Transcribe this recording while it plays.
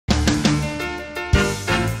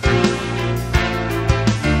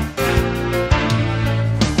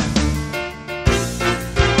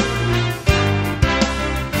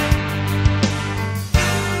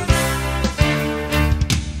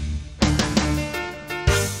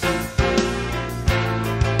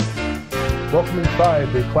Welcome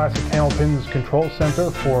inside the Classic Candlepins Control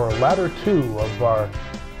Center for Ladder 2 of our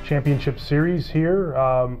championship series here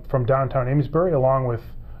from downtown Amesbury, along with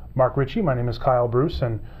Mark Ritchie. My name is Kyle Bruce,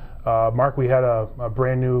 and Mark, we had a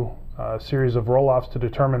brand new series of roll-offs to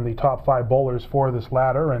determine the top 5 bowlers for this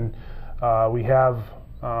ladder, and we have,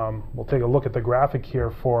 we'll take a look at the graphic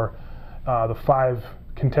here for the 5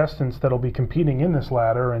 contestants that'll be competing in this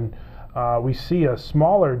ladder, and we see a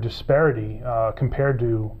smaller disparity compared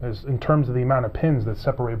to, in terms of the amount of pins that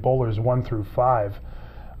separate bowlers 1 through 5.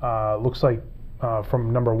 Looks like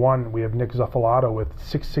from number 1 we have Nick Zuffalato with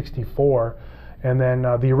 664, and then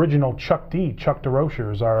the original Chuck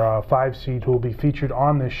Desrosiers, our 5 seed who will be featured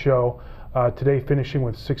on this show today, finishing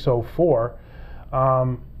with 604.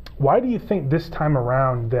 Why do you think this time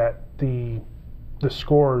around that the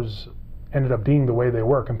scores ended up being the way they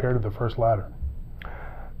were compared to the first ladder?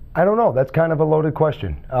 I don't know. That's kind of a loaded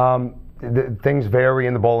question. Things vary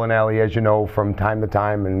in the bowling alley, as you know, from time to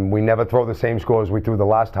time, and we never throw the same scores we threw the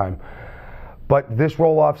last time. But this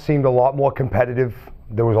roll-off seemed a lot more competitive.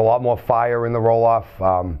 There was a lot more fire in the roll-off.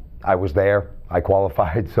 I was there. I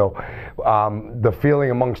qualified. So the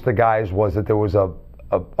feeling amongst the guys was that there was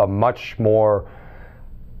a much more,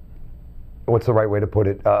 what's the right way to put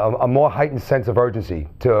it, a more heightened sense of urgency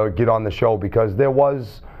to get on the show, because there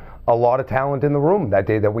was a lot of talent in the room that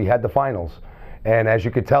day that we had the finals. And as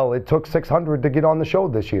you could tell, it took 600 to get on the show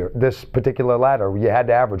this particular ladder. You had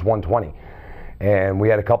to average 120. And we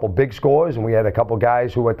had a couple big scores, and we had a couple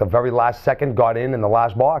guys who at the very last second got in the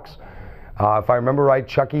last box. If I remember right,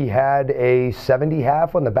 Chucky had a 70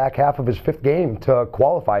 half on the back half of his 5th game to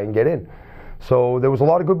qualify and get in. So there was a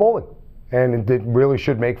lot of good bowling, and it really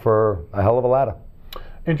should make for a hell of a ladder.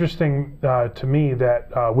 Interesting to me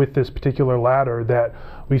that with this particular ladder that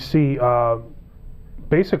we see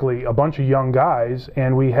basically a bunch of young guys,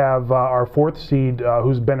 and we have our 4th seed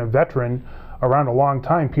who's been a veteran around a long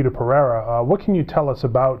time, Peter Pereira. What can you tell us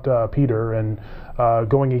about Peter and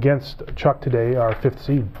going against Chuck today, our 5th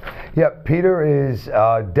seed? Yeah, Peter is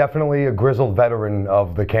definitely a grizzled veteran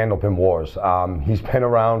of the Candlepin Wars. He's been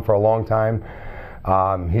around for a long time.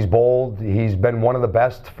 He's bowled. He's been one of the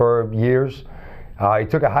best for years. He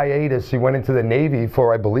took a hiatus. He went into the Navy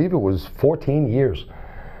for, I believe it was 14 years.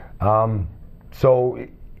 So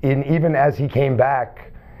even as he came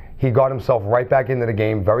back, he got himself right back into the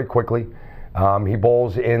game very quickly. He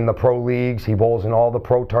bowls in the pro leagues. He bowls in all the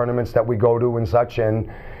pro tournaments that we go to and such.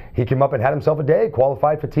 And he came up and had himself a day,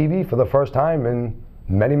 qualified for TV for the first time in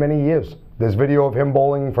many, many years. There's video of him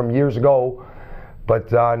bowling from years ago,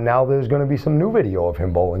 but now there's going to be some new video of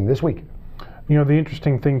him bowling this week. You know, the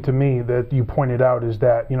interesting thing to me that you pointed out is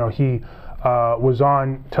that, you know, he was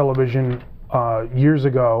on television years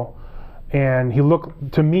ago, and he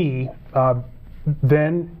looked to me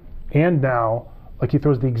then and now like he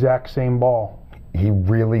throws the exact same ball. He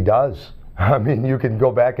really does. I mean, you can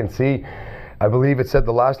go back and see. I believe it said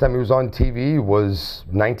the last time he was on TV was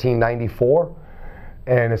 1994,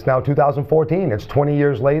 and it's now 2014. It's 20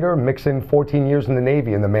 years later, mix in 14 years in the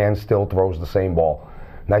Navy, and the man still throws the same ball.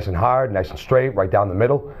 Nice and hard, nice and straight, right down the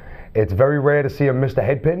middle. It's very rare to see him miss the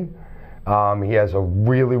head pin. He has a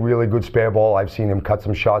really, really good spare ball. I've seen him cut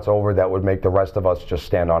some shots over that would make the rest of us just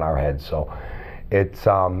stand on our heads. So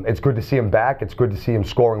it's good to see him back. It's good to see him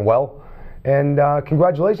scoring well. And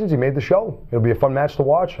congratulations, he made the show. It'll be a fun match to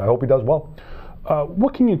watch. I hope he does well.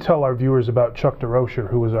 What can you tell our viewers about Chuck Desrosiers,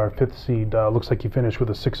 who was our 5th seed? Looks like he finished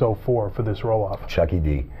with a 604 for this roll-off. Chucky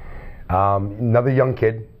D. Another young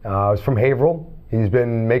kid. He's from Haverhill. He's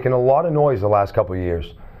been making a lot of noise the last couple of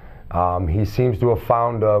years. He seems to have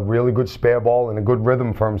found a really good spare ball and a good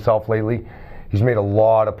rhythm for himself lately. He's made a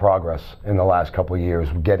lot of progress in the last couple of years,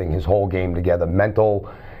 getting his whole game together,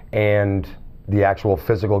 mental and the actual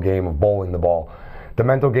physical game of bowling the ball. The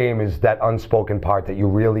mental game is that unspoken part that you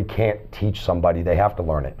really can't teach somebody. They have to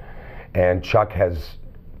learn it. And Chuck has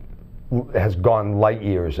gone light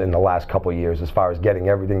years in the last couple of years as far as getting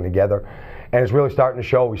everything together. And it's really starting to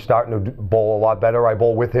show. He's starting to bowl a lot better. I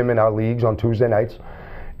bowl with him in our leagues on Tuesday nights,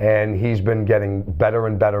 and he's been getting better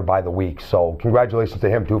and better by the week. So congratulations to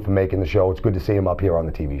him, too, for making the show. It's good to see him up here on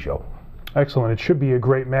the TV show. Excellent. It should be a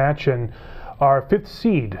great match. And our 5th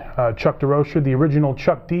seed, Chuck Desrosiers, the original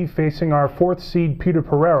Chuck D, facing our 4th seed, Peter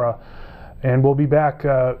Pereira. And we'll be back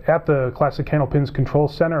at the Classic Candlepins Control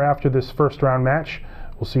Center after this first round match.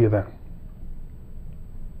 We'll see you then.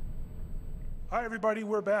 Hi everybody,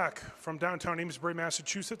 we're back from downtown Amesbury,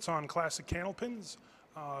 Massachusetts on Classic Candlepins.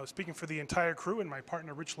 Speaking for the entire crew and my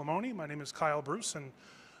partner Rich Lamoni, my name is Kyle Bruce, and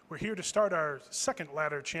we're here to start our 2nd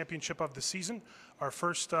ladder championship of the season. Our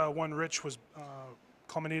first one, Rich, was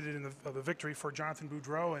culminated in the victory for Jonathan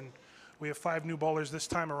Boudreau, and we have 5 new bowlers this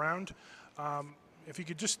time around. If you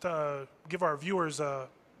could just give our viewers a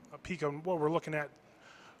peek on what we're looking at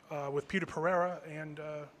with Peter Pereira and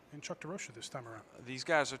Chuck Desrosiers this time around. These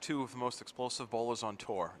guys are two of the most explosive bowlers on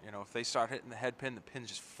tour. You know, if they start hitting the head pin, the pins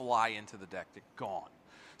just fly into the deck. They're gone.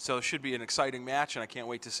 So it should be an exciting match, and I can't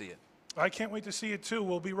wait to see it. I can't wait to see it, too.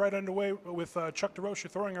 We'll be right underway with Chuck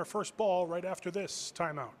Desrosiers throwing our first ball right after this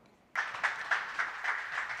timeout.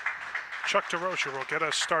 Chuck Desrosiers will get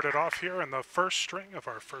us started off here in the first string of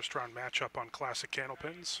our first round matchup on Classic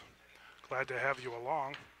Candlepins. Glad to have you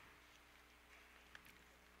along.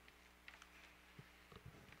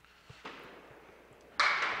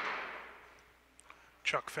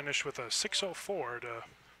 Chuck finished with a 604 to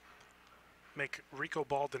make Rico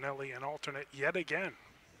Baldinelli an alternate yet again.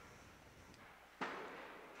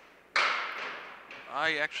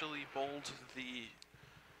 I actually bowled the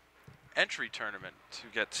entry tournament to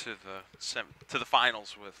get to the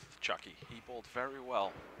finals with Chucky. He bowled very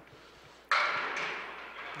well.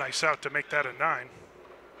 Nice out to make that a 9.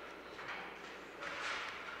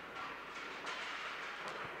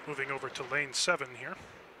 Moving over to lane 7 here.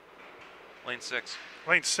 Lane 6.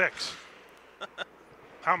 Lane 6.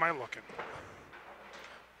 How am I looking?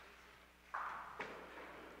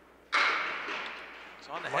 It's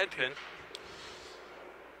on the head pin.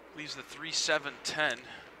 Leaves the 3-7-10.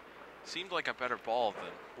 Seemed like a better ball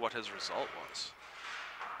than what his result was.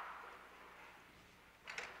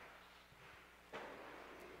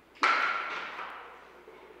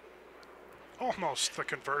 Almost the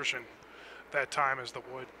conversion that time as the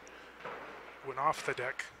wood went off the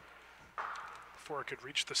deck before it could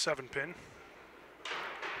reach the 7 pin.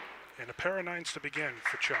 And a pair of 9s to begin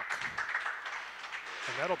for Chuck.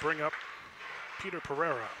 And that'll bring up Peter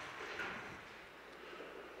Pereira.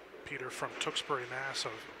 Peter from Tewksbury, Mass.,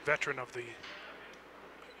 a veteran of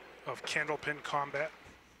Candlepin combat.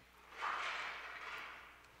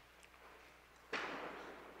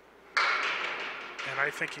 And I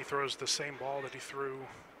think he throws the same ball that he threw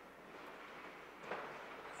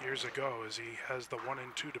years ago, as he has the 1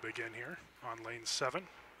 and 2 to begin here on lane 7.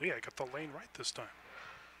 Yeah, I got the lane right this time.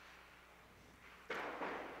 And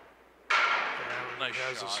nice he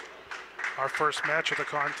has shot. our first match of the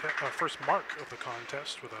contest, our first mark of the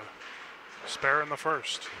contest with a spare in the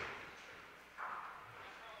first.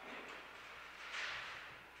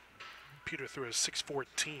 Peter threw a 6-14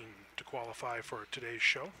 to qualify for today's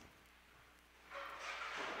show.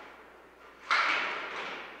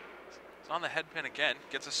 It's on the head pin again.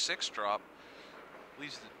 Gets a 6 drop.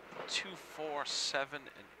 Leaves the 2, 4, 7,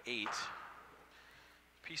 and 8.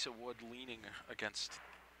 Piece of wood leaning against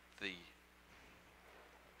the.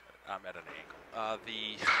 I'm at an angle.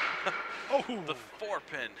 The 4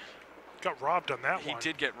 pin. Got robbed on that one. He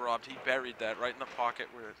did get robbed. He buried that right in the pocket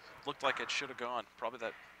where it looked like it should have gone. Probably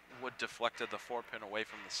that wood deflected the 4 pin away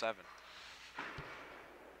from the 7.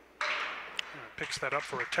 Picks that up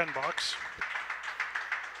for a 10 box.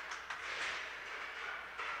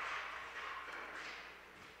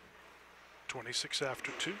 $26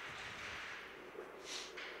 after 2.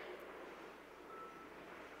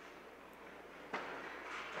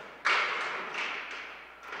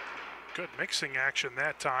 Good mixing action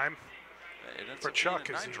that time for Chuck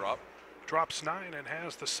as he drops 9 and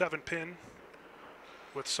has the 7 pin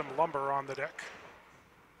with some lumber on the deck.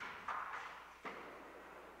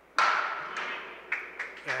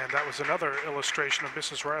 And that was another illustration of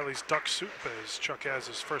Mrs. Riley's duck soup, as Chuck has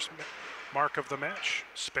his first mark of the match,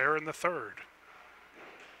 spare in the 3rd.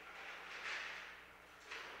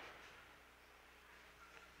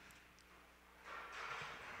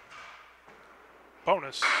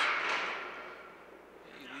 Bonus.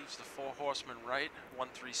 He leaves the 4 horsemen right, 1,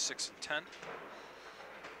 3, 6, and 10.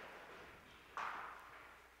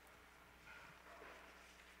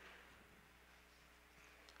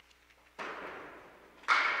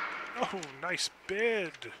 Oh, nice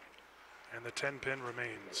bid. And the 10 pin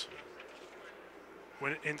remains.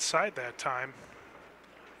 When inside that time,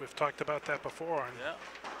 we've talked about that before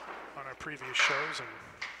on our previous shows, and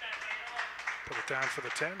put it down for the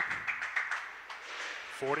 10.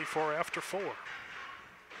 44 after 4.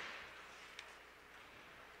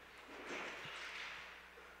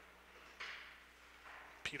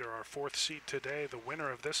 Peter, our 4th seed today. The winner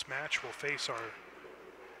of this match will face our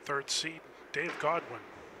 3rd seed, Dave Godwin.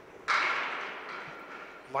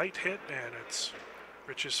 Light hit, and it's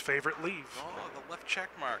Rich's favorite leave. Oh, the left check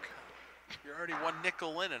mark. You're already 1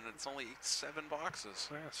 nickel in, and it's only 7 boxes.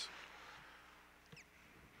 Yes.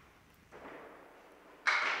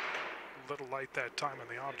 A little light that time on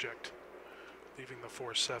the object, leaving the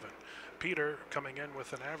 4-7. Peter coming in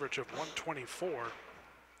with an average of 124.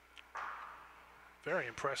 Very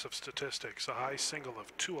impressive statistics. A high single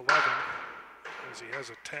of 211. as he has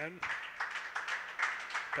a 10.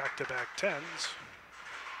 Back-to-back 10s.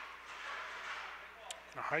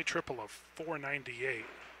 And a high triple of 498.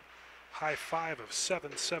 High 5 of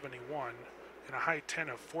 771. And a high 10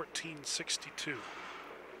 of 1462.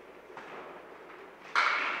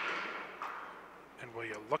 And will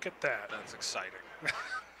you look at that? That's exciting.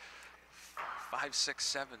 5, 6,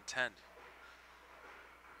 7, 10.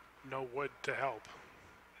 No wood to help.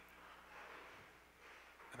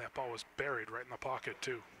 And that ball was buried right in the pocket,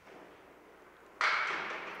 too.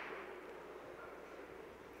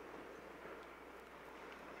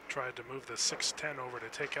 Tried to move the 6-10 over to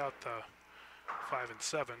take out the 5 and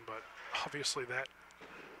 7, but obviously that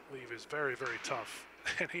leave is very, very tough.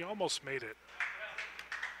 And he almost made it.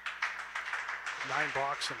 9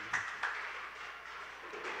 box and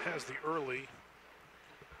has the early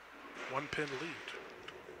 1-pin lead.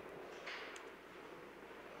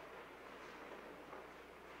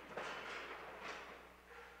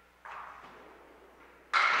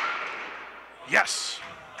 Yes.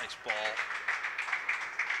 Nice ball.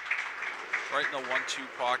 Right in the 1-2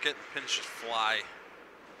 pocket. The pin should fly.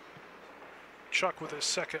 Chuck with his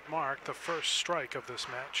second mark, the first strike of this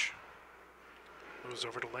match. Moves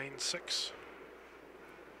over to lane 6.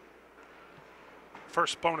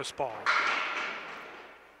 First bonus ball.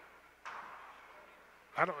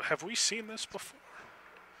 Have we seen this before?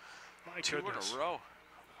 My 2 goodness. in a row.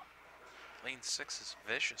 Lane 6 is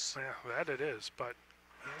vicious. Yeah, that it is, but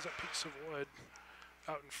he has a piece of wood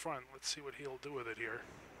out in front. Let's see what he'll do with it here.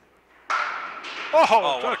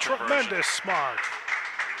 Oh, what a a tremendous smart.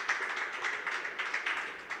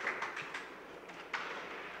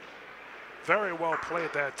 Very well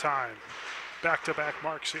played that time. Back-to-back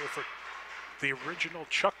marks here for the original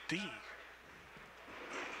Chuck D.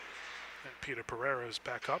 And Peter Pereira is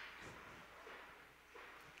back up.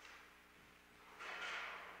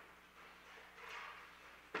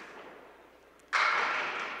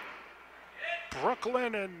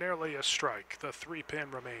 Brooklyn and nearly a strike. The 3-pin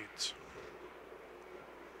remains.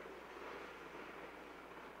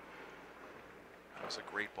 That was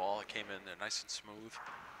a great ball. It came in there nice and smooth.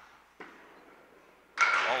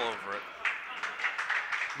 All over it.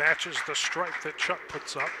 Matches the strike that Chuck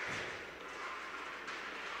puts up.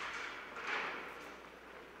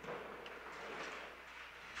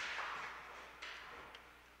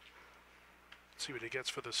 Let's see what he gets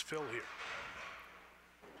for this fill here.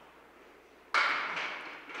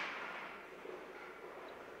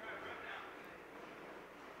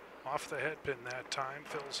 Off the head pin that time,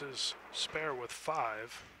 fills his spare with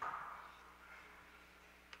 5.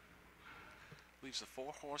 Leaves the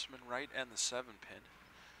 4 horsemen right and the 7-pin.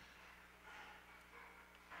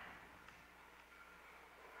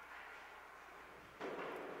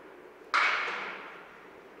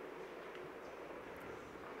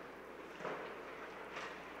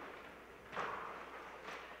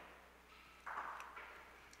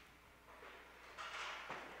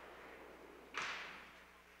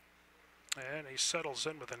 And he settles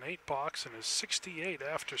in with an 8 box and is 68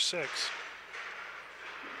 after 6.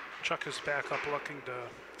 Chuck is back up looking to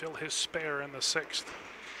fill his spare in the 6th.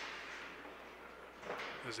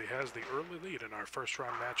 As he has the early lead in our first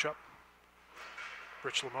round matchup.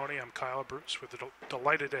 Rich Lamoni, I'm Kyle Bruce. We're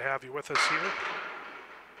delighted to have you with us here.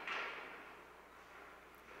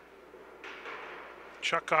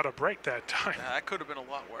 Chuck got a break that time. Yeah, that could have been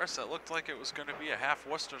a lot worse. That looked like it was going to be a half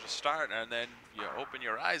Worcester to start, and then you open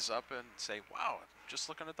your eyes up and say, wow, just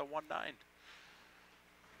looking at the 1-9.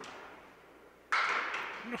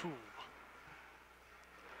 No.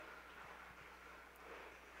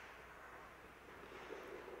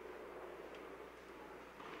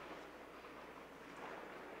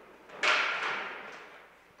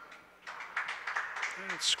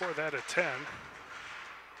 And score that at 10.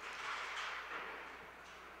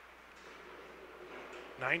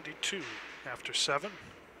 $92 after 7.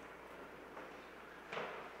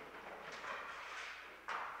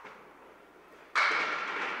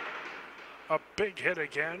 A big hit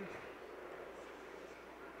again.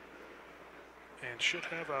 And should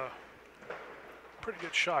have a pretty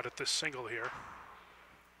good shot at this single here.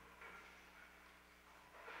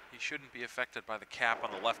 He shouldn't be affected by the cap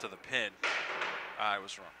on the left of the pin. I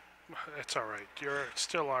was wrong. It's all right. You're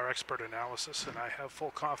still our expert analysis, and I have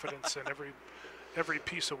full confidence in every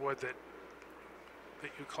piece of wood that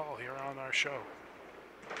you call here on our show.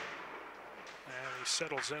 And he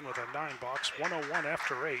settles in with a 9 box, 101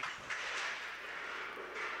 after 8.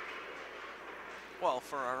 Well,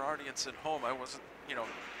 for our audience at home, I wasn't,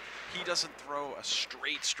 he doesn't throw a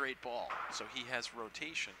straight ball, so he has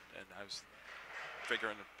rotation, and I was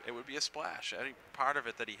figuring it would be a splash. Any part of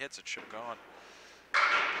it that he hits, it should have gone.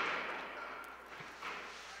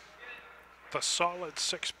 The solid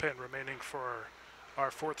 6-pin remaining for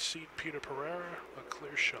our 4th seed, Peter Pereira. A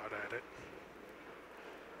clear shot at it.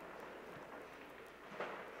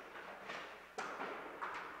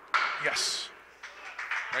 Yes.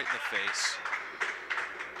 Right in the face.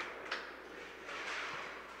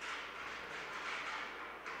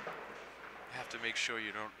 You have to make sure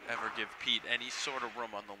you don't ever give Pete any sort of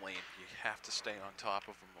room on the lane. You have to stay on top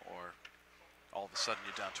of him, or all of a sudden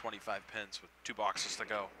you're down 25 pins with 2 boxes to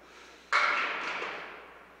go.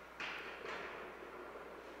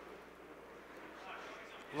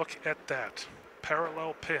 Look at that.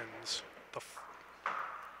 Parallel pins. The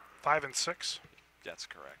 5 and 6. That's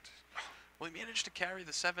correct. Well, he managed to carry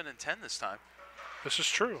the 7 and 10 this time. This is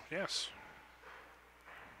true, yes.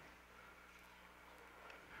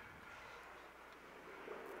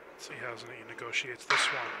 Let's see how he negotiates this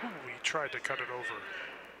one. Ooh, he tried to cut it over.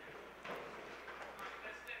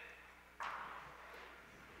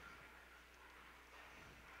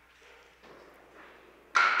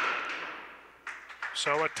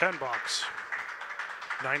 So at 10 box,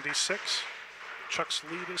 96. Chuck's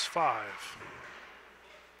lead is 5.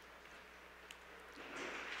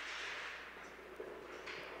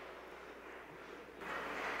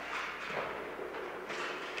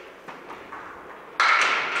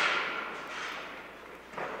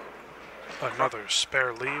 Another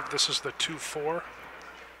spare leave. This is the 2-4.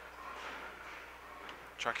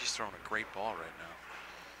 Chucky's throwing a great ball right now.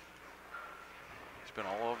 He's been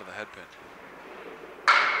all over the head pin.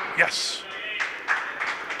 Yes.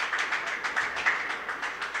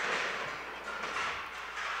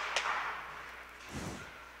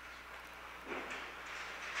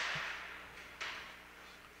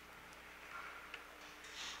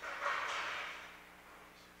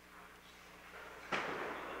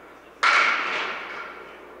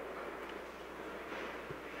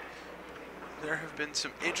 There have been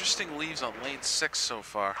some interesting leaves on lane 6 so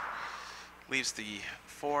far. Leaves the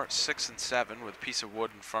 4, 6, and 7 with a piece of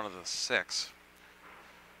wood in front of the 6.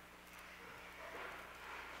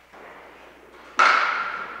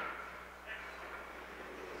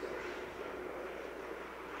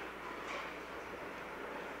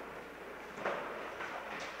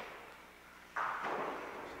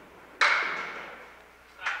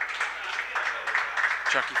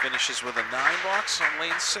 Chucky finishes with a 9 box on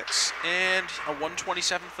lane 6 and a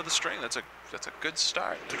 127 for the string. That's a good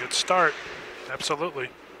start. It's a good start, absolutely.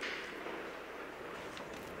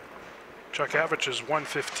 Chuck averages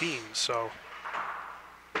 115, so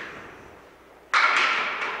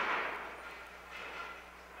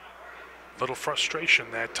little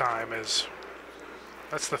frustration that time, as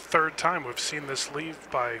that's the 3rd time we've seen this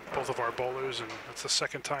leave by both of our bowlers, and that's the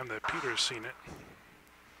 2nd time that Peter's seen it.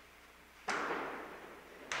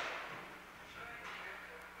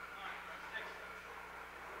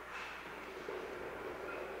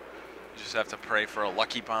 Just have to pray for a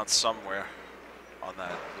lucky bounce somewhere on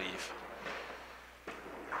that leave.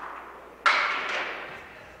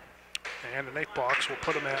 And an 8 box will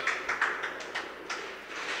put him at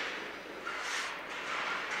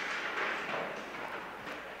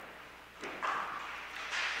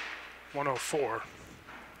 $104.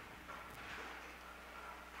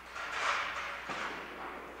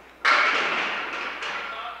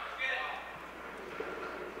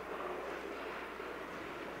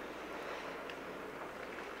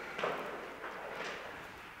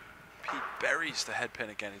 Buries the head pin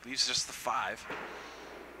again. He leaves just the 5.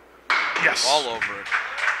 Yes. All over it.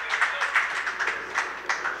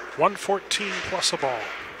 114 plus a ball.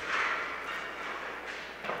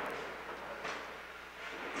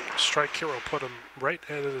 Strike hero put him right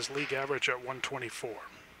at his league average at 124.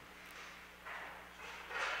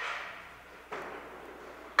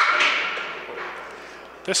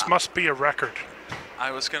 This must be a record.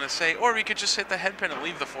 I was going to say, or we could just hit the head pin and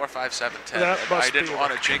leave the 4, 5, 7, 10. I didn't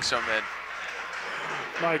want to jinx him in.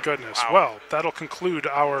 My goodness. Wow. Well, that'll conclude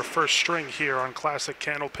our first string here on Classic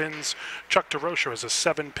Candlepins. Chuck Desrosiers has a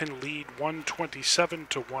 7-pin lead, 127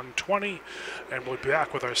 to 120. And we'll be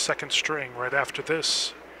back with our second string right after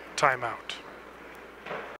this timeout.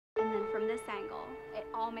 And then from this angle, it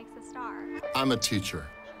all makes a star. I'm a teacher.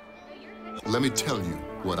 Let me tell you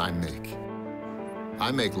what I make.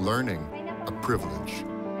 I make learning a privilege,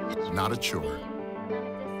 not a chore.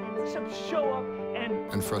 Show up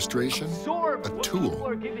And frustration, a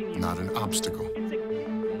tool, not an obstacle.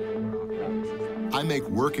 I make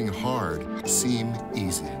working hard seem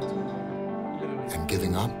easy, and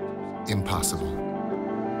giving up impossible.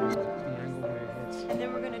 And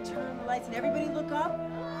then we're gonna turn the lights and everybody look up.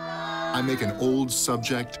 I make an old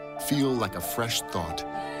subject feel like a fresh thought.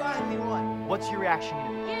 Finally won. what's your reaction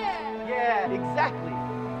gonna be? Yeah, exactly.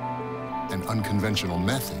 and unconventional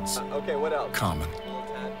methods Okay, what else? common. Little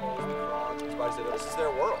tadpoles, the frogs, the spiders. This is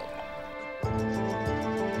their world.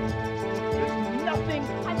 There's nothing.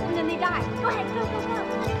 And then they die. Go ahead, go, go,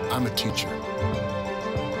 go. I'm a teacher.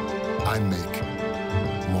 I make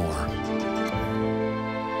more.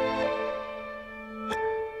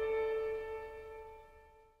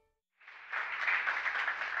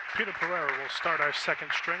 Peter Pereira will start our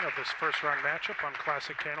second string of this first round matchup on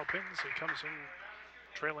Classic Candlepins. He comes in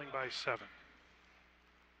trailing by 7.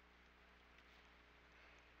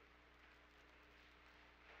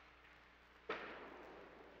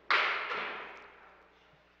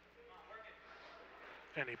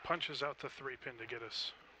 And he punches out the 3-pin to get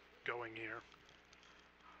us going here.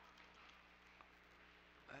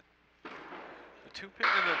 The 2-pin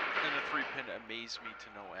and the 3-pin amaze me to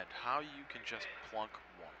no end. How you can just plunk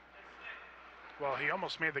one. Well, he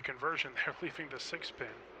almost made the conversion there, leaving the 6-pin.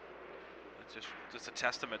 It's just a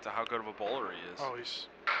testament to how good of a bowler he is. Oh, he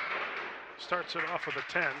starts it off with a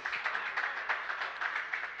 10.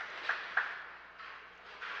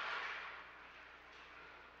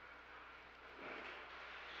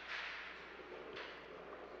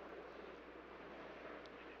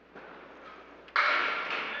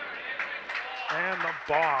 And the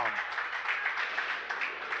bomb.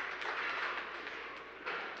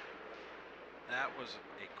 That was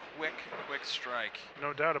a quick strike.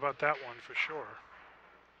 No doubt about that one for sure.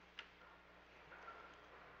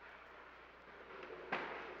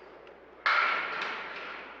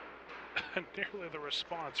 Nearly the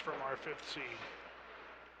response from our 5th seed.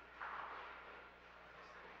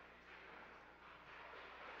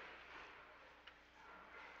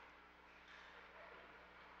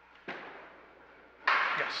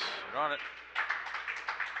 Yes. Put on it.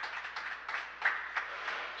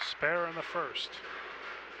 Spare in the first.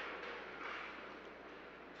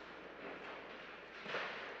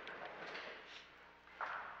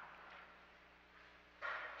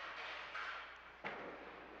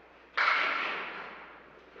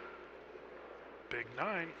 Big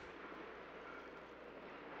 9.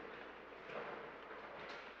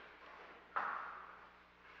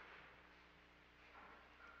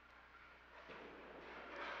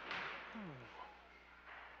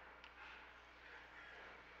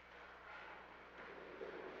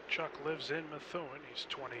 Chuck lives in Methuen. He's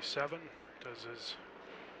 27.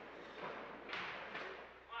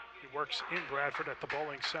 He works in Bradford at the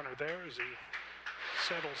bowling center there as he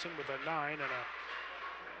settles in with a 9 and a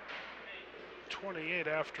 28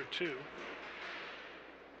 after 2.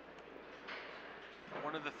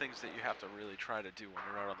 One of the things that you have to really try to do when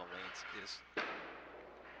you're out on the lanes is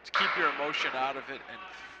to keep your emotion out of it and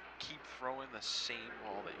keep throwing the same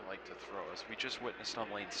ball that you like to throw. As we just witnessed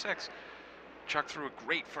on lane 6, Chuck threw a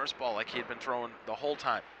great first ball like he had been throwing the whole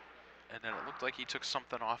time. And then it looked like he took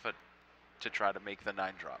something off it to try to make the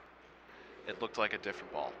 9 drop. It looked like a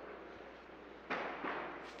different ball.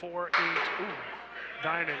 4, 8,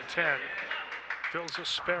 9 and 10. Fills a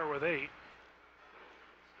spare with 8.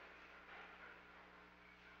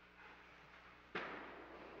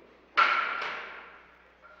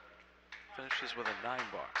 Finishes with a 9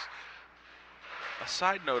 box. A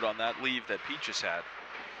side note on that leave that Pete just had. A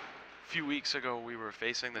few weeks ago, we were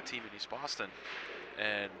facing the team in East Boston,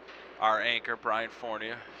 and our anchor, Brian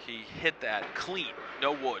Fournier, he hit that clean,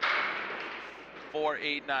 no wood. 4,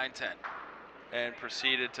 8, 9, 10. And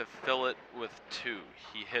proceeded to fill it with 2.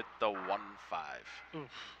 He hit the 1-5.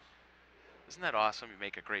 Oof. Isn't that awesome? You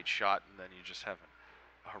make a great shot, and then you just have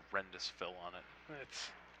a horrendous fill on it.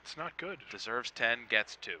 It's not good. Deserves 10,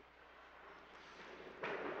 gets 2.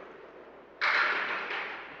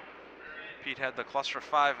 Pete had the cluster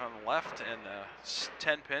 5 on the left and the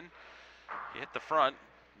 10 pin. He hit the front,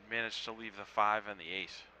 managed to leave the 5 and the 8.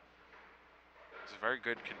 It's a very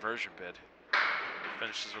good conversion bid.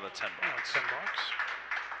 Finishes with a 10 box. 10 box.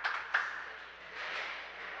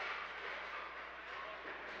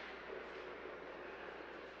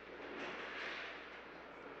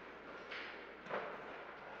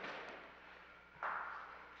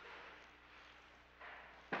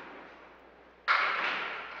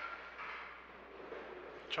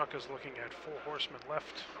 Chuck is looking at 4 horsemen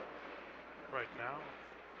left right now.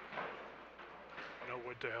 No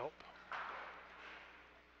wood to help.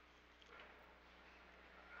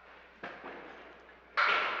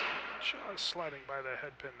 Just sliding by the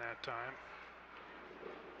head pin that time.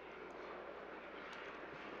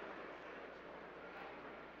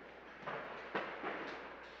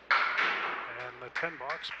 And the 10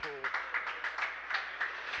 box pull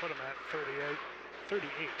put him at 38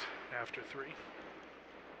 after 3.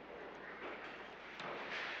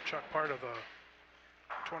 Chuck part of the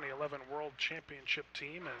 2011 World Championship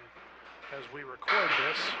team and As we record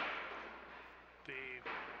this, the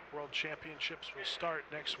World Championships will start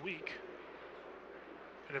next week,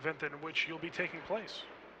 an event in which you'll be taking place.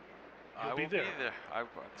 I will be there.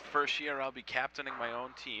 First year I'll be captaining my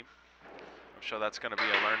own team. I'm sure that's going to be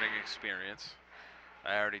a learning experience.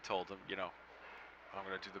 I already told them, you know, I'm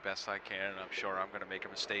going to do the best I can, and I'm sure I'm going to make a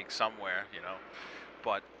mistake somewhere, you know.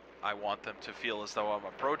 But I want them to feel as though I'm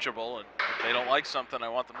approachable, and if they don't like something, I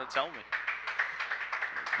want them to tell me.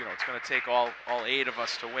 You know, it's going to take all 8 of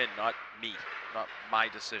us to win, not me, not my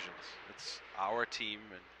decisions. It's our team,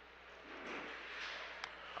 and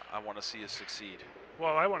I want to see us succeed.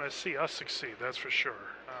 Well, I want to see us succeed, that's for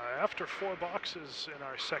sure. After 4 boxes in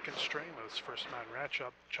our second string, this first man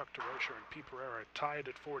matchup, Chuck Desrosiers and Peter Pereira tied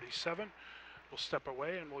at 47. We'll step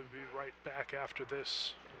away and we'll be right back after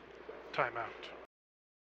this timeout.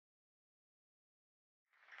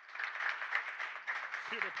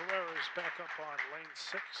 Peter Pereira is back up on lane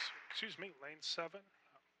 7.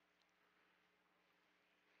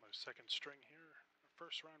 My second string here,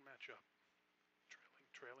 first round matchup.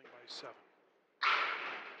 Trailing by 7.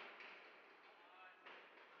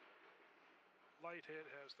 Light hit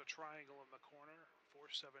has the triangle in the corner,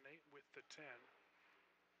 4-7-8 with the 10.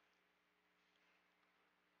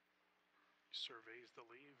 He surveys the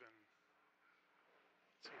leave and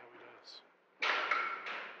let's see how he does.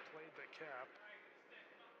 Played the cap.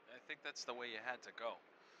 I think that's the way you had to go.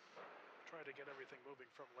 Try to get everything moving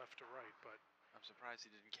from left to right, but I'm surprised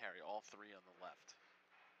he didn't carry all 3 on the left.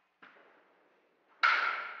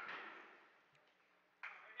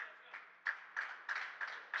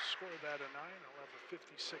 score that a 9. I'll have a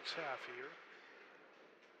 56 half here.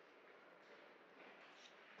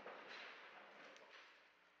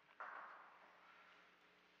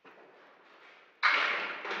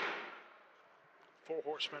 Four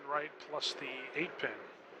horsemen right plus the 8-pin.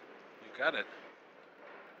 You got it.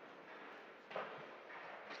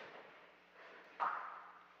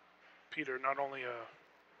 Peter, not only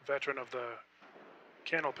a veteran of the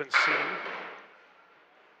Candlepins scene,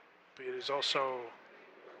 but he is also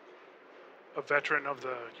a veteran of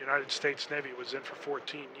the United States Navy. Was in for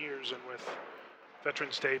 14 years, and with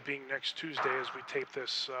Veterans Day being next Tuesday as we tape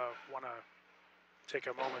this, want to take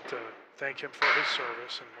a moment to thank him for his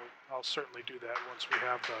service, and I'll certainly do that once we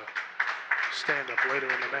have the stand-up later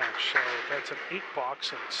in the match. So that's an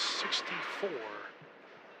 8-box and 64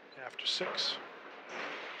 after 6.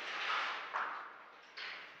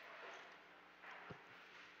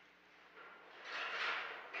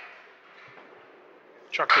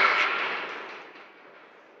 Chuck Desrosiers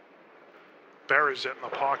buries it in the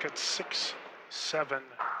pocket, 6, 7,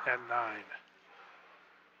 and 9.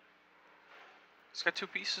 He's got 2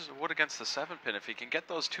 pieces of wood against the 7-pin. If he can get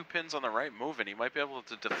those 2 pins on the right moving, he might be able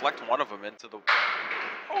to deflect one of them into the...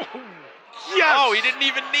 Oh, yes! Oh, he didn't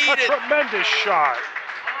even need it! A tremendous shot.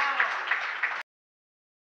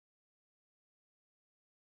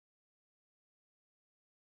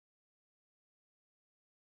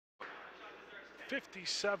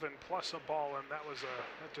 .57 plus a ball, and that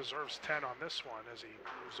deserves 10 on this one as he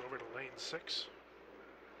moves over to lane 6.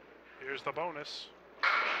 Here's the bonus.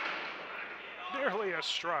 Nearly a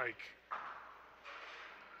strike.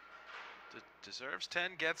 Deserves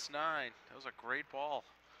 10, gets 9. That was a great ball.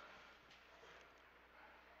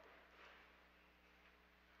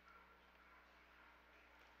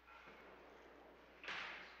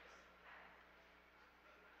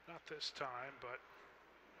 Not this time, but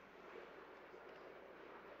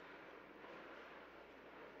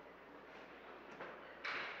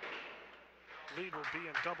lead will be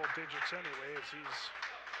in double digits anyway as he's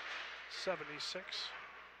 76.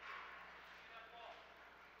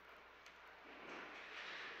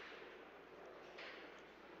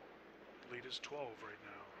 Lead is 12 right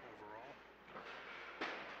now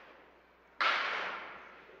overall.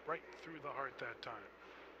 Right through the heart that time.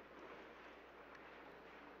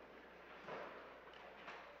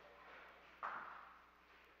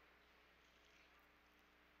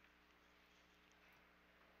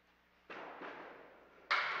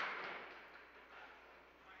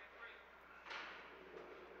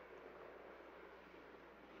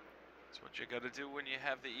 That's what you got to do when you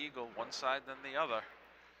have the eagle, one side then the other.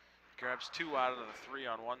 Grabs 2 out of the 3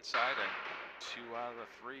 on one side and 2 out of the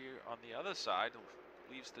 3 on the other side.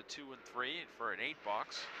 Leaves the 2 and 3 for an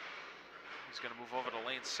 8-box. He's going to move over to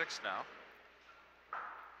lane 6 now.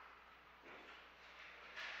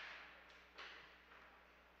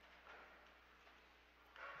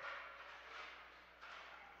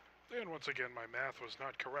 And once again, my math was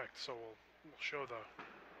not correct, so we'll show the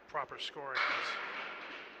proper scoring as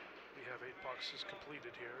we have 8 boxes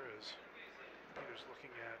completed here as Peter's looking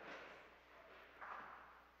at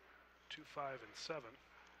 2, 5, and 7.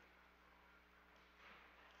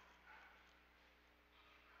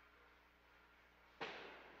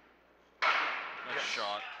 Nice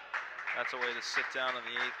shot. That's a way to sit down in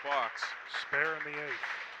the 8th box. Spare in the 8th.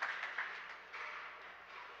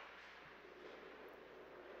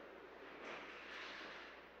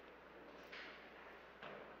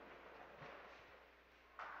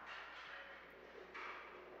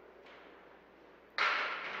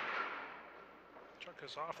 Chuck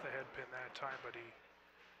is off the head pin that time, but he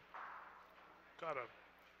got a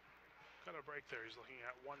break there. He's looking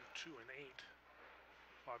at 1, 2, and 8.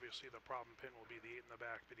 Obviously, the problem pin will be the 8 in the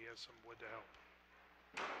back, but he has some wood to help.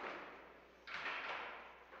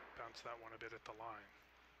 Bounce that one a bit at the line.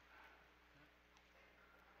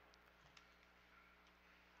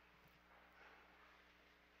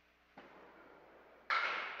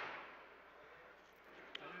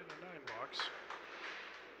 And a 9 box.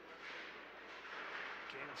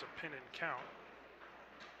 Gains a pin and count,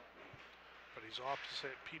 but he's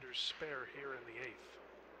opposite Peter's spare here in the 8th.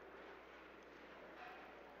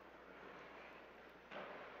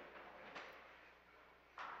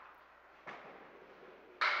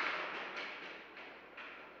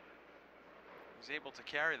 He's able to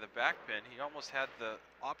carry the back pin. He almost had the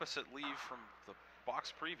opposite leave from the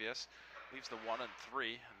box previous. Leaves the 1 and 3,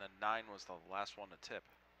 and then 9 was the last one to tip.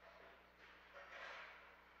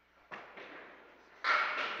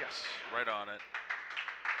 Yes. Right on it.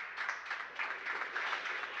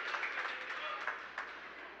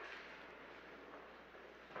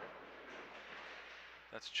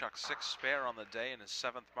 That's Chuck's 6th spare on the day and his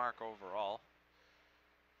 7th mark overall.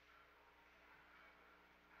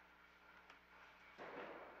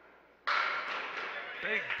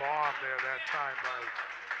 Big bomb there that time by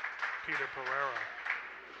Peter Pereira.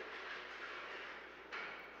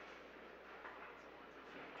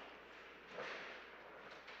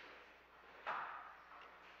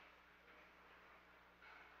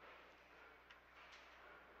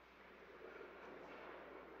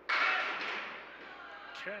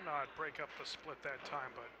 Cannot break up the split that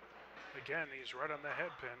time, but again, he's right on the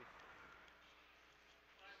head pin.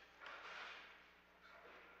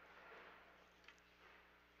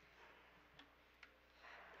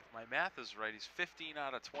 If my math is right, he's 15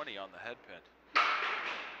 out of 20 on the head pin.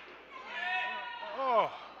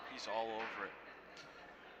 Oh! He's all over it.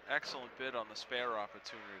 Excellent bid on the spare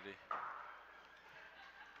opportunity.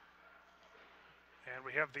 And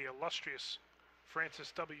we have the illustrious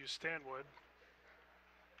Francis W. Stanwood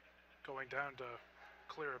going down to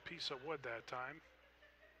clear a piece of wood that time.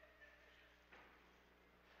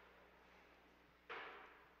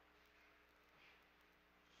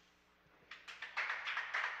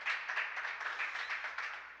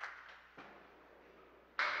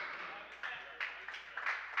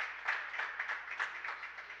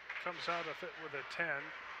 Comes out of it with a 10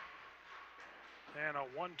 and a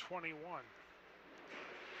 121.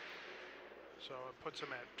 So it puts him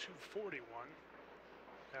at 241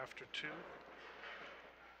 after 2.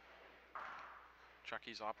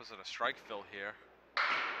 Chucky's opposite a strike fill here.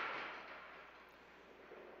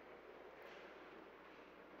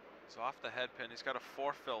 He's off the head pin. He's got a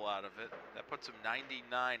 4 fill out of it. That puts him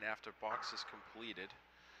 99 after box is completed.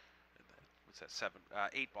 What's that?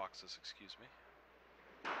 8 boxes, excuse me.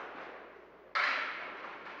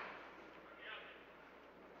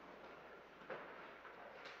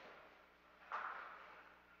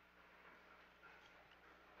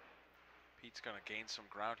 Pete's going to gain some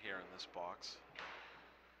ground here in this box.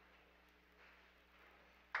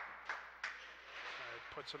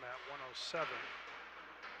 It puts him at 107.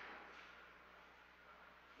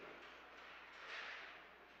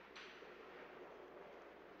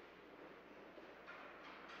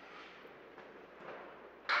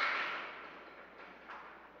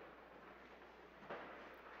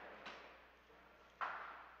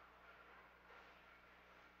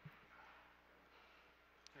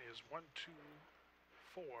 He is 1, 2,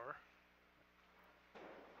 4.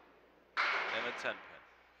 And the 10 pin.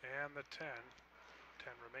 And the 10.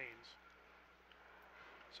 10 remains.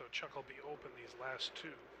 So Chuck will be open these last 2.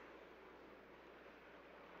 And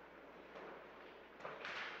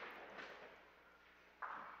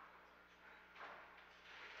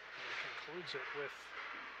he concludes it with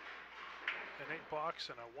an 8 box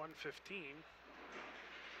and a 115.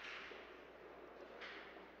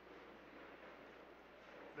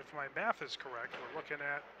 If my math is correct, we're looking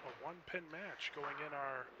at a 1-pin match going in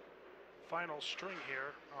our final string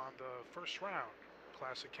here on the first round.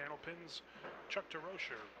 Classic Candlepins, Chuck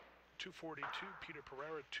Desrosiers, 242, Peter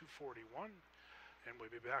Pereira, 241. And we'll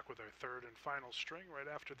be back with our third and final string right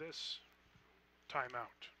after this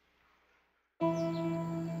timeout.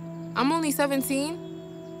 I'm only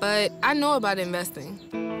 17, but I know about investing.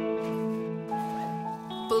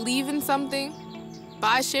 Believe in something,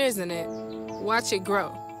 buy shares in it, watch it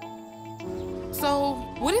grow. So,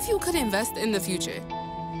 what if you could invest in the future?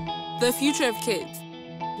 The future of kids,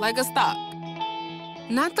 like a stock.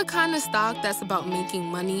 Not the kind of stock that's about making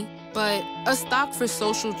money, but a stock for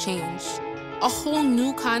social change. A whole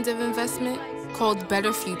new kind of investment called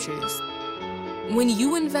Better Futures. When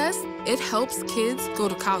you invest, it helps kids go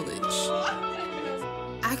to college.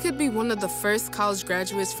 I could be one of the first college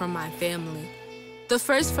graduates from my family, the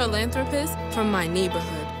first philanthropist from my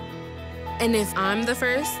neighborhood. And if I'm the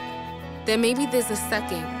first, then maybe there's a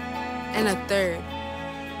second and a third.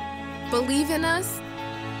 Believe in us,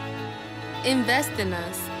 invest in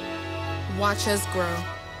us, watch us grow.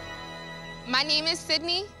 My name is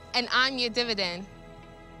Sydney, and I'm your dividend.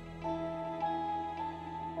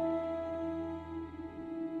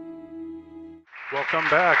 Welcome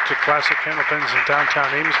back to Classic Candlepins in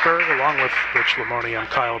downtown Amesbury. Along with Rich Lamoni, I'm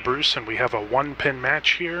Kyle Bruce, and we have a one-pin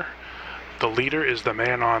match here. The leader is the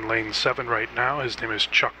man on lane 7 right now. His name is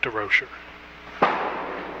Chuck Desrosiers.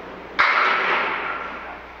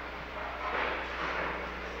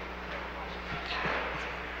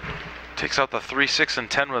 Takes out the 3, 6, and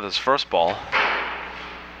 10 with his first ball.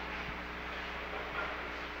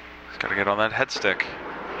 He's got to get on that head stick.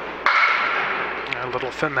 A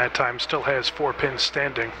little thin that time, still has 4 pins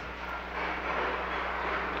standing.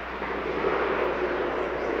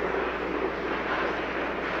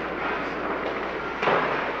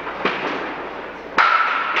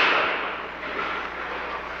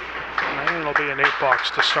 And it'll be an 8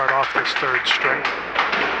 box to start off this third string.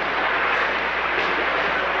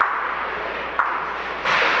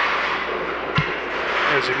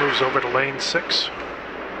 As he moves over to lane 6.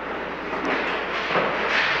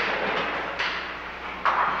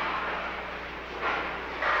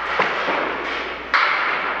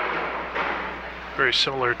 Very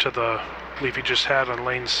similar to the leaf he just had on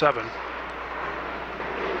lane 7.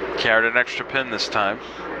 Carried an extra pin this time.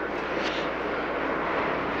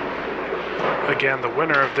 Again, the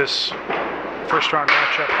winner of this first round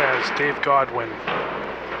matchup has Dave Godwin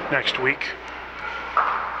next week.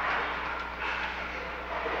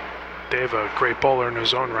 Dave, a great bowler in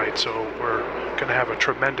his own right, so we're going to have a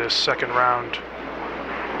tremendous second round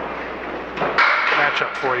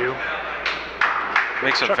matchup for you.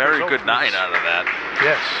 Makes Chuck a very good 9 out of that.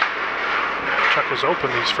 Yes. Chuck was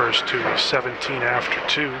open these first two, 17 after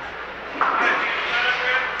 2.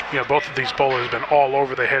 You know, both of these bowlers have been all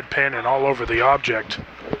over the head pin and all over the object.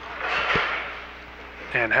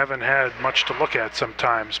 And haven't had much to look at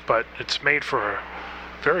sometimes, but it's made for a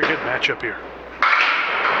very good matchup here.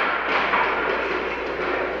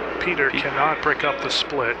 Peter cannot break up the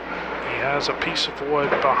split. He has a piece of wood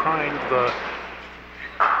behind the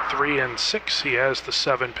 3 and 6. He has the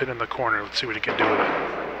 7 pin in the corner. Let's see what he can do with it.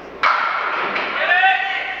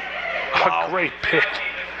 Wow. A great pin.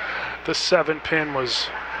 The 7 pin was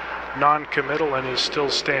non-committal and is still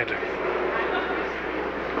standing.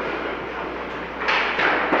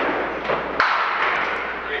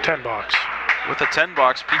 $10. With the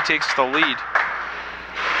 $10, Pete takes the lead.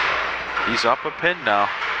 He's up a pin now.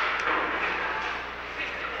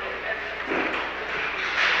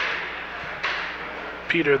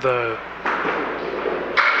 Peter, the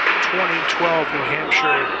 2012 New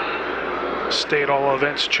Hampshire State All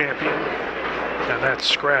Events champion, and that's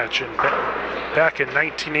scratch. And back in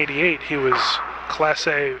 1988, he was Class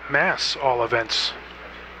A Mass All Events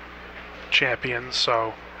champion.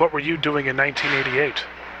 So, what were you doing in 1988?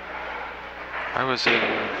 I was in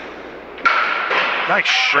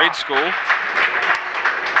nice grade school.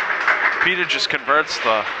 Peter just converts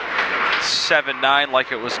the 7-9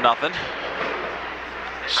 like it was nothing.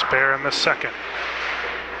 Spare in the second.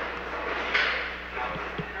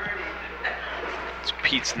 It's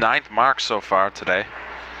Pete's 9th mark so far today.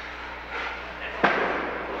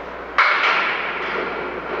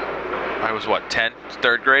 I was what, 10?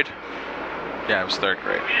 3rd grade? Yeah, I was 3rd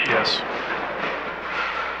grade. Yes.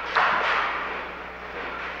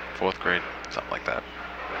 4th grade, something like that.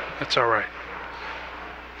 That's all right.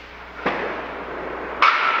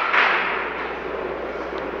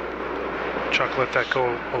 Chuck let that go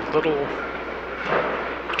a little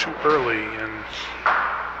too early and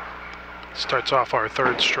starts off our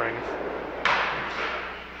 3rd string.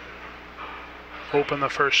 Open the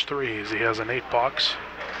first 3 as he has an 8 box.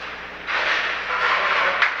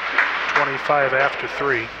 25 after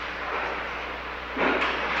 3.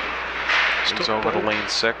 He's over to lane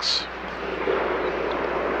 6.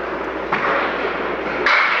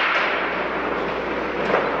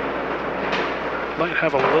 might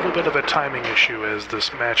have a little bit of a timing issue as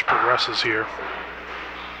this match progresses here.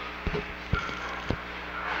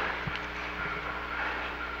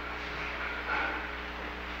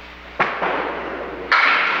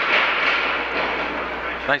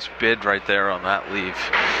 Nice bid right there on that leave.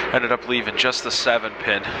 Ended up leaving just the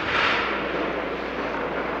 7-pin.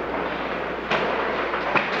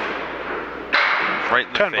 Right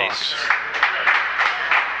in the 10 face. box.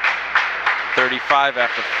 35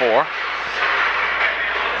 after 4.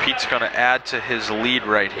 Pete's going to add to his lead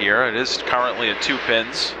right here. It is currently at 2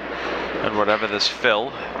 pins. And whatever this fill,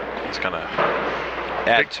 he's going to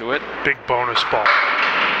add to it. Big bonus ball.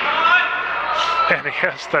 And he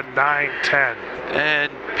has the 9-10.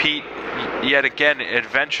 And Pete, yet again,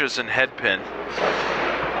 adventures in head pin.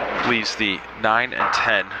 Leaves the 9 and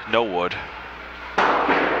 10, no wood.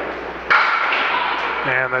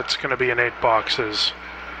 And that's going to be an 8 boxes.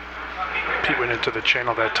 Pete went into the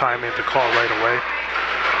channel that time, made the call right away.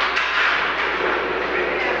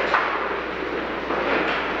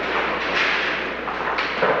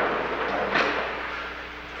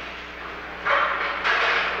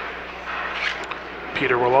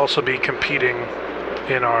 Peter will also be competing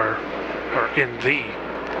in the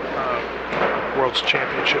World's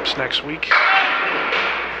Championships next week.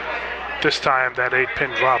 This time that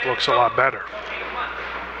 8-pin drop looks a lot better.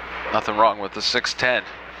 Nothing wrong with the 6-10.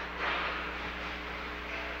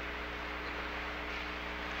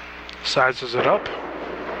 Sizes it up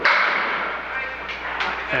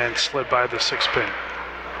and slid by the 6-pin.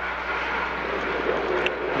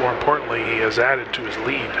 More importantly, he has added to his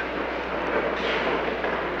lead.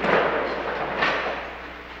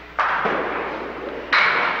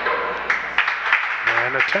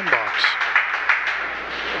 And a 10 box.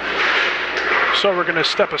 So we're going to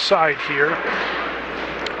step aside here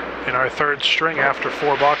in our third string after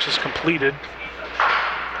 4 boxes completed.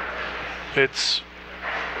 It's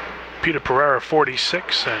Peter Pereira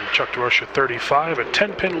 46 and Chuck Desrosiers 35. A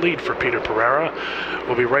 10-pin lead for Peter Pereira.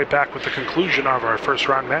 We'll be right back with the conclusion of our first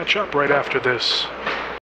round matchup right after this.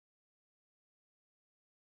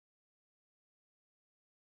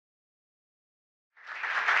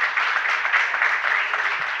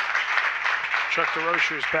 Chuck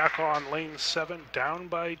Desrosiers back on lane 7, down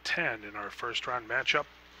by 10 in our first round matchup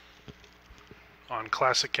on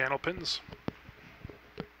Classic Candlepins.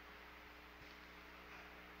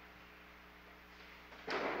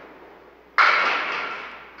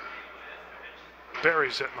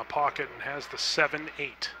 Buries it in the pocket and has the 7-8.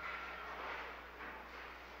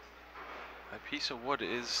 That piece of wood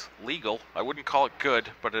is legal. I wouldn't call it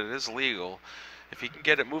good, but it is legal. If he can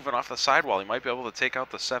get it moving off the sidewall, he might be able to take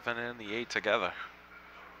out the 7 and the 8 together.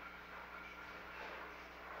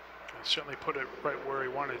 He certainly put it right where he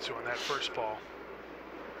wanted to on that first ball.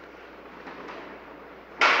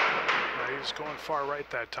 He was going far right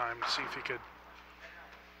that time to see if he could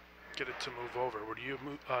get it to move over. Would you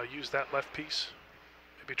use that left piece?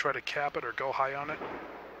 Maybe try to cap it or go high on it?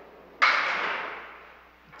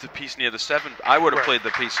 The piece near the 7, I would have played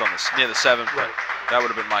the piece on near the 7, but that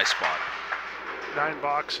would have been my spot. 9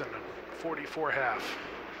 box and a 44 half.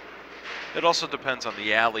 It also depends on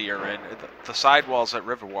the alley you're in. The sidewalls at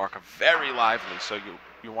Riverwalk are very lively, so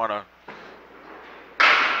you want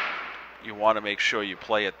to make sure you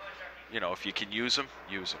play it. You know, if you can use them,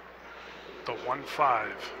 use them. The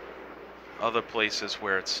 1-5. Other places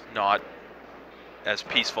where it's not as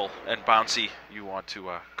peaceful and bouncy, you want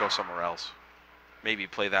to go somewhere else. Maybe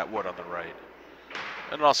play that wood on the right.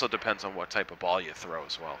 And it also depends on what type of ball you throw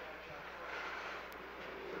as well.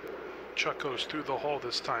 Chuck goes through the hole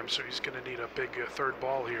this time, so he's going to need a big third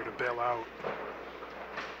ball here to bail out.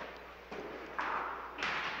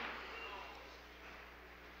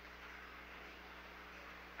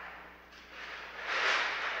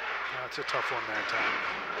 That's a tough one that time.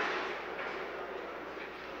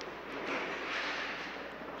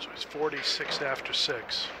 So he's 46 after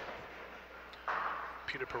 6.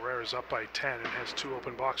 Peter Pereira's up by 10 and has 2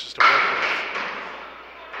 open boxes to work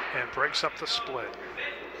with. And breaks up the split.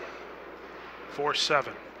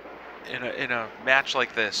 4-7. In a match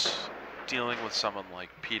like this, dealing with someone like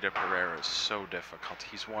Peter Pereira is so difficult.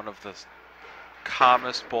 He's one of the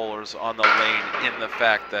calmest bowlers on the lane in the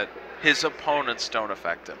fact that his opponents don't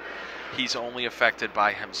affect him. He's only affected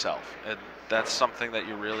by himself. And that's something that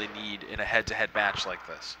you really need in a head-to-head match like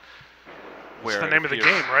this. It's the name of the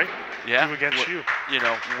game, right? Yeah. You against you. You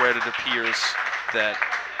know, where it appears that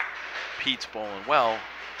Pete's bowling well,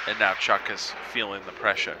 and now Chuck is feeling the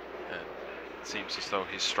pressure. And it seems as though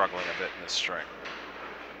he's struggling a bit in this string.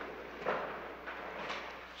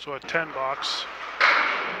 So a 10 box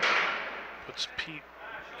puts Pete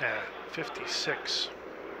at 56.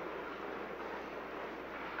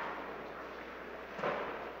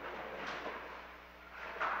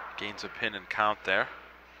 Gains a pin and count there.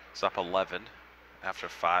 It's up 11 after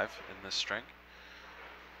 5 in this string.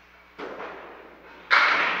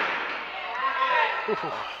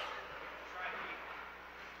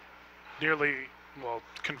 Nearly, well,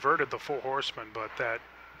 converted the 4 horsemen, but that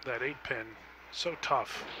 8 pin, so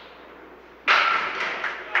tough. 10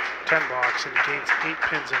 box, and he gains 8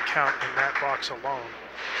 pins and count in that box alone,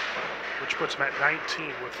 which puts him at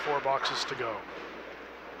 19 with 4 boxes to go.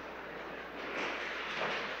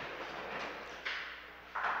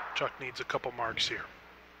 Chuck needs a couple marks here.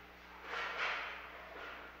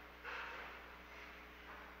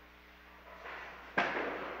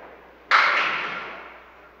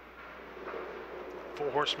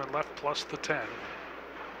 Four horsemen left plus the 10.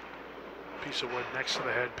 Piece of wood next to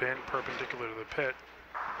the head pin, perpendicular to the pit.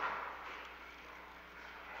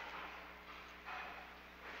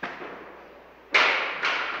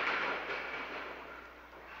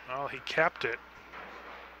 Well, he capped it,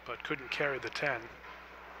 but couldn't carry the 10.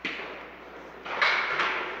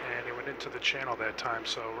 And he went into the channel that time,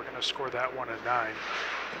 so we're going to score that one a 9.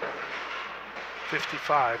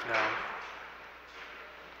 55 now.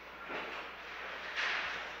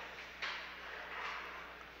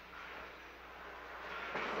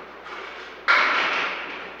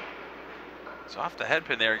 So off the head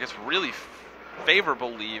pin there, he gets really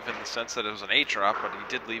favorable leave in the sense that it was an 8 drop, but he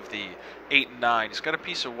did leave the 8 and 9. He's got a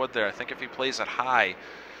piece of wood there. I think if he plays it high,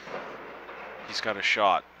 he's got a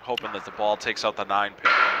shot, hoping that the ball takes out the 9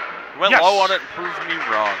 pin. He went low on it and proved me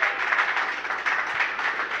wrong.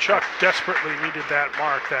 Chuck desperately needed that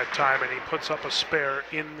mark that time, and he puts up a spare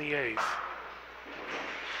in the 8th.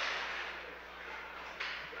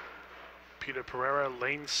 Peter Pereira,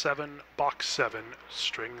 lane 7, box 7,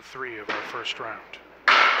 string 3 of our first round.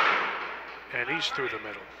 And he's through the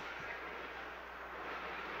middle.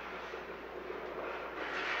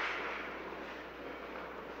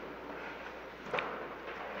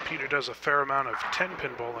 Peter does a fair amount of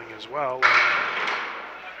 10-pin bowling as well.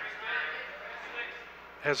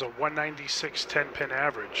 Has a 196 10-pin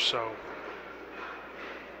average, so...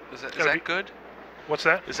 Is that good? What's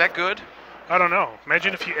that? Is that good? I don't know.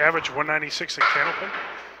 Imagine if you average 196 in Candlepin.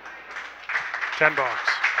 10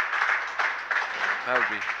 box. That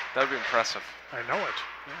would be impressive. I know it.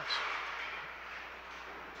 Yes.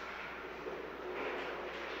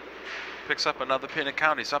 Picks up another pin and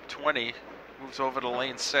count. He's up 20. Moves over to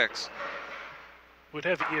lane 6. We'd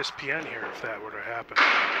have ESPN here if that were to happen.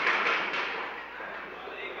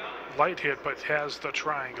 Light hit, but has the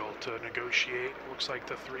triangle to negotiate. Looks like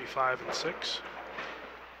the 3, 5, and 6.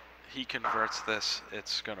 He converts this,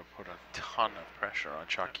 it's going to put a ton of pressure on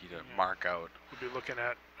Chucky to mark out. We'll be looking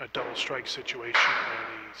at a double strike situation,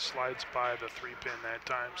 and he slides by the 3-pin that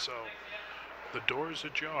time, so the door's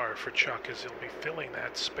ajar for Chuck as he'll be filling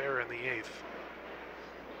that spare in the 8th.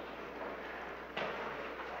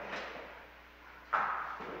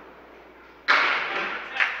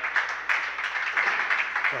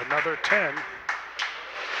 Another 10.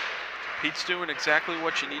 Pete's doing exactly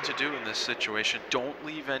what you need to do in this situation. Don't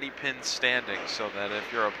leave any pins standing, so that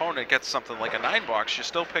if your opponent gets something like a 9 box, you're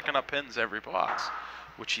still picking up pins every box,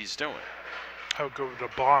 which he's doing. I would go to the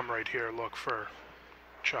bomb right here, look for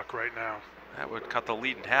Chuck right now. That would cut the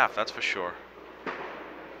lead in half, that's for sure.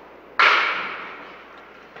 And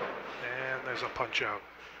there's a punch out.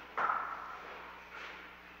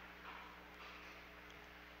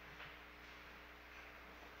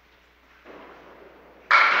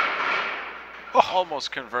 Oh.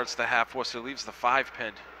 Almost converts the half horse, so leaves the 5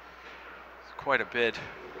 pin. It's quite a bid.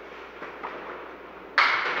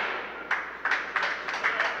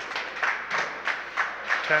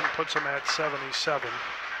 Puts him at 77.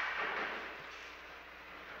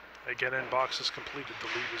 Again, in boxes completed, the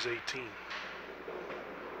lead was 18.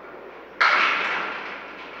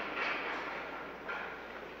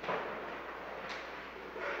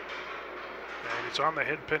 And he's on the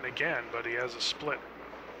head pin again, but he has a split.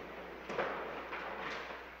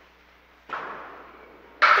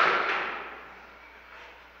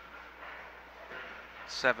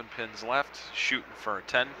 Seven pins left, shooting for a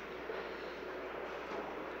 10.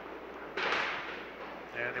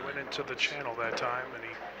 And he went into the channel that time, and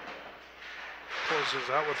he closes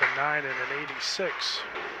out with a 9 and an 86.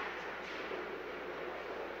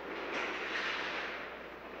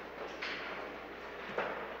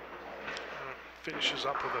 Finishes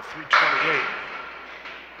up with a 328.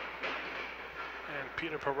 And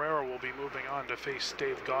Peter Pereira will be moving on to face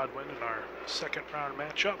Dave Godwin in our second round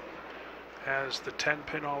matchup. Has the 10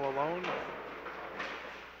 pin all alone.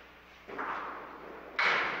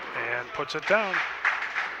 And puts it down.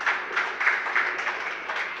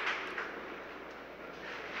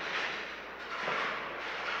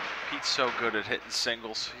 Pete's so good at hitting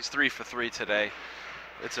singles. He's 3 for 3 today.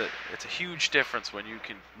 It's a huge difference when you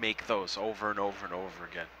can make those over and over and over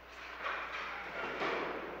again.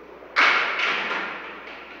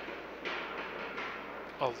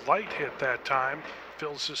 A light hit that time.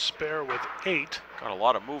 Fills his spare with 8. Got a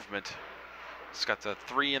lot of movement. It's got the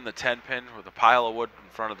 3 in the 10 pin with a pile of wood in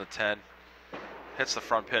front of the 10. Hits the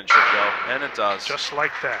front pin, should go, and it does. Just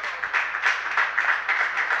like that.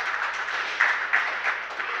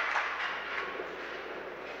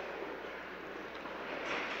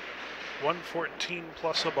 $114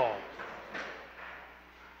 plus a ball.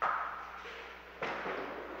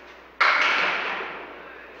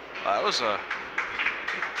 That was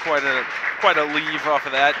quite a leave off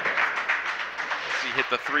of that. He hit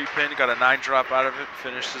the 3 pin, got a 9 drop out of it,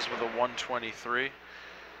 finishes with a 123.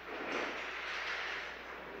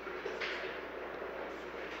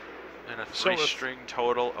 And a 3 string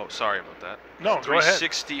total. Oh, sorry about that. No, go ahead.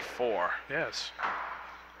 364. Yes.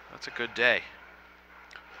 That's a good day.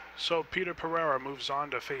 So Peter Pereira moves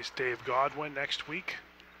on to face Dave Godwin next week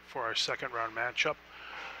for our second round matchup.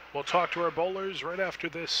 We'll talk to our bowlers right after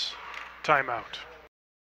this timeout.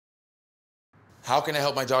 How can I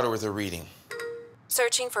help my daughter with her reading?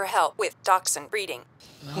 Searching for help with Dachshund breeding.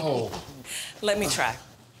 No. Let me try.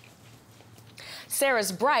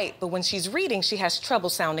 Sarah's bright, but when she's reading, she has trouble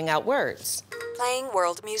sounding out words. Playing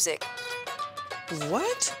world music.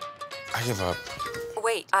 What? I give up.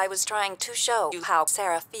 Wait, I was trying to show you how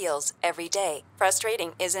Sarah feels every day.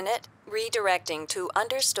 Frustrating, isn't it? Redirecting to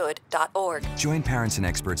understood.org. Join parents and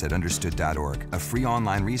experts at understood.org, a free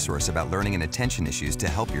online resource about learning and attention issues to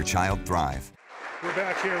help your child thrive. We're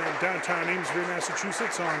back here in downtown Amesbury,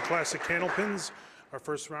 Massachusetts on Classic Candlepins. Our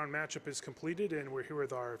first round matchup is completed, and we're here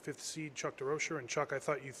with our 5th seed, Chuck Desrosiers. And Chuck, I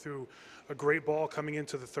thought you threw a great ball coming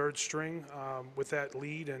into the 3rd string with that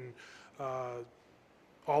lead and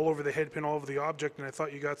all over the head pin, all over the object. And I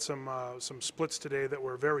thought you got some splits today that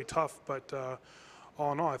were very tough, but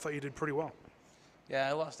all in all, I thought you did pretty well. Yeah,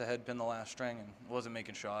 I lost a head pin the last string and wasn't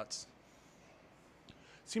making shots.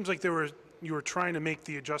 Seems like you were trying to make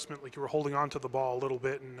the adjustment, like you were holding on to the ball a little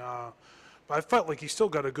bit, and but I felt like you still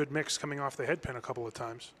got a good mix coming off the head pin a couple of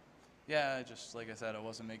times. Yeah, just like I said, I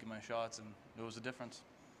wasn't making my shots, and it was a difference.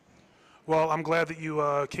 Well, I'm glad that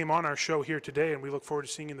you came on our show here today, and we look forward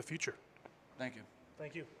to seeing you in the future. Thank you.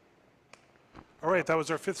 Thank you. All right, that was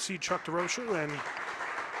our 5th seed, Chuck Desrosiers, and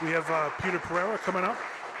we have Peter Pereira coming up,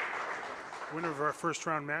 winner of our first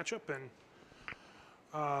round matchup.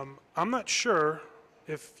 And I'm not sure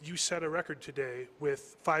if you set a record today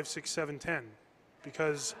with 5, 6, 7, 10,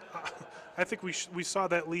 because I think we saw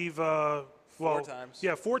that leave. 4 times.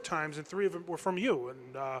 Yeah, 4 times, and 3 of them were from you.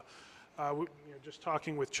 And just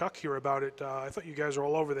talking with Chuck here about it, I thought you guys were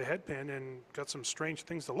all over the head pin and got some strange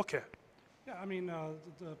things to look at. Yeah, I mean,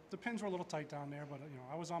 the pins were a little tight down there, but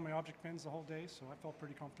I was on my object pins the whole day, so I felt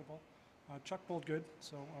pretty comfortable. Chuck bowled good,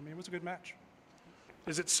 so I mean, it was a good match.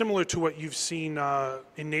 Is it similar to what you've seen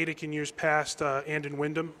in Natick in years past and in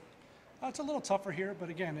Wyndham? It's a little tougher here, but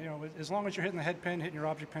again, as long as you're hitting the head pin, hitting your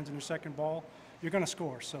object pins in your second ball, you're going to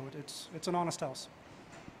score. So it's an honest house.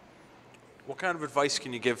 What kind of advice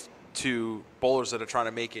can you give to bowlers that are trying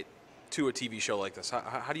to make it to a TV show like this?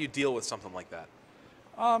 How do you deal with something like that?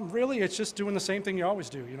 Really, it's just doing the same thing you always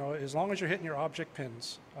do. As long as you're hitting your object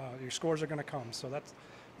pins, your scores are going to come. So that's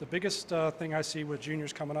the biggest thing I see with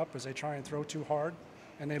juniors coming up is they try and throw too hard,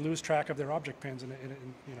 and they lose track of their object pins, and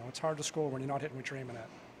it's hard to score when you're not hitting what you're aiming at.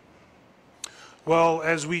 Well,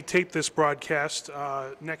 as we tape this broadcast,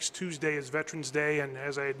 next Tuesday is Veterans Day, and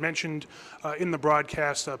as I had mentioned in the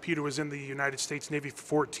broadcast, Peter was in the United States Navy for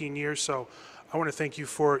 14 years, so I want to thank you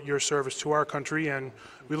for your service to our country, and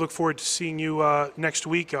we look forward to seeing you next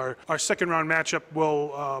week. Our second round matchup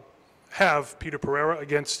will have Peter Pereira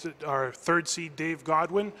against our 3rd seed, Dave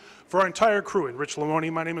Godwin. For our entire crew and Rich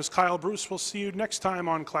Lamoni, my name is Kyle Bruce. We'll see you next time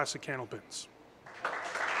on Classic Candlepins.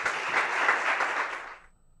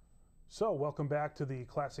 So, welcome back to the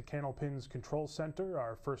Classic Candlepins Control Center.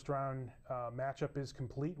 Our first round matchup is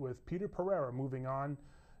complete with Peter Pereira moving on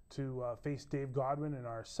to face Dave Godwin in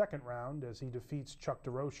our second round as he defeats Chuck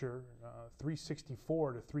Desrosiers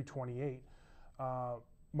 364 to 328.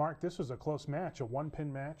 Mark, this was a close match, a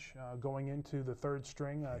 1-pin match going into the 3rd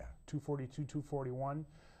string, 242, 241.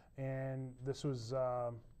 And this was,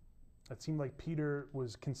 it seemed like Peter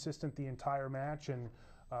was consistent the entire match, and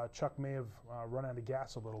Chuck may have run out of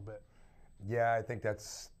gas a little bit. Yeah, I think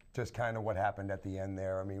that's just kind of what happened at the end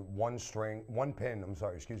there. I mean, 1 pin,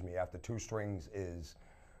 after 2 strings is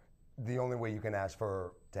the only way you can ask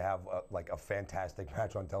for to have a fantastic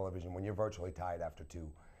match on television when you're virtually tied after 2.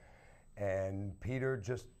 And Peter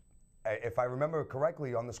just if I remember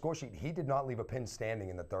correctly on the score sheet, he did not leave a pin standing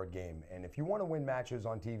in the third game. And if you want to win matches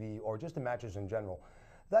on TV or just in matches in general,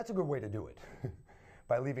 that's a good way to do it.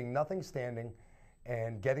 By leaving nothing standing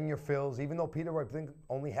and getting your fills, even though Peter, I think,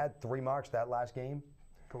 only had 3 marks that last game.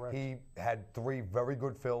 Correct. He had 3 very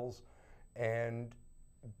good fills and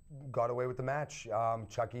got away with the match.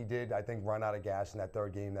 Chucky did, I think, run out of gas in that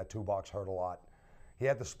third game. That 2-box hurt a lot. He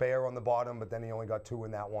had the spare on the bottom, but then he only got 2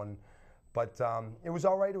 in that one. But it was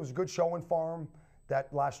all right. It was a good showing for him.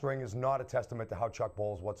 That last string is not a testament to how Chuck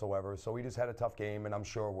bowls whatsoever. So he just had a tough game, and I'm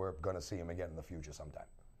sure we're going to see him again in the future sometime.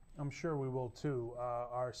 I'm sure we will too.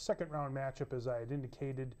 Our second round matchup, as I had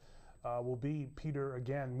indicated, will be Peter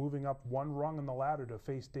again moving up 1 rung on the ladder to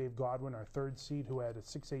face Dave Godwin, our 3rd seed, who had a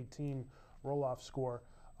 618 roll-off score.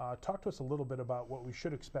 Talk to us a little bit about what we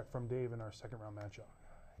should expect from Dave in our second round matchup.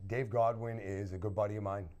 Dave Godwin is a good buddy of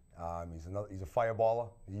mine. He's a fireballer.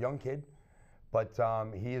 He's a young kid, but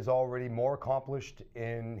he is already more accomplished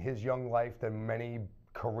in his young life than many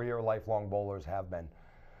career lifelong bowlers have been.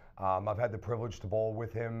 I've had the privilege to bowl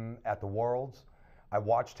with him at the Worlds. I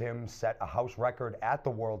watched him set a house record at the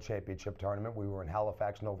World Championship Tournament. We were in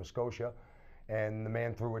Halifax, Nova Scotia, and the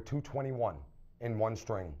man threw a 221 in 1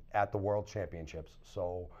 string at the World Championships.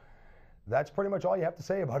 So that's pretty much all you have to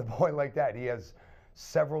say about a boy like that. He has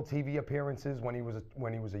several TV appearances when he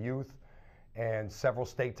was a youth, and several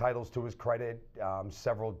state titles to his credit.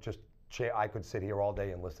 Several I could sit here all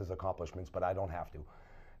day and list his accomplishments, but I don't have to.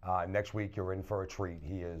 Next week you're in for a treat.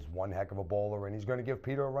 He is one heck of a bowler, and he's going to give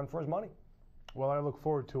Peter a run for his money. Well, I look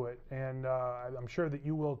forward to it, and I'm sure that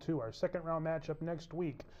you will too. Our second round matchup next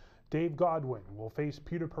week, Dave Godwin will face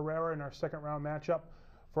Peter Pereira in our second round matchup.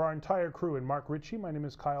 For our entire crew and Mark Ritchie, my name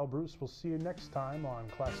is Kyle Bruce. We'll see you next time on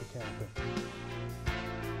Classic Candlepins.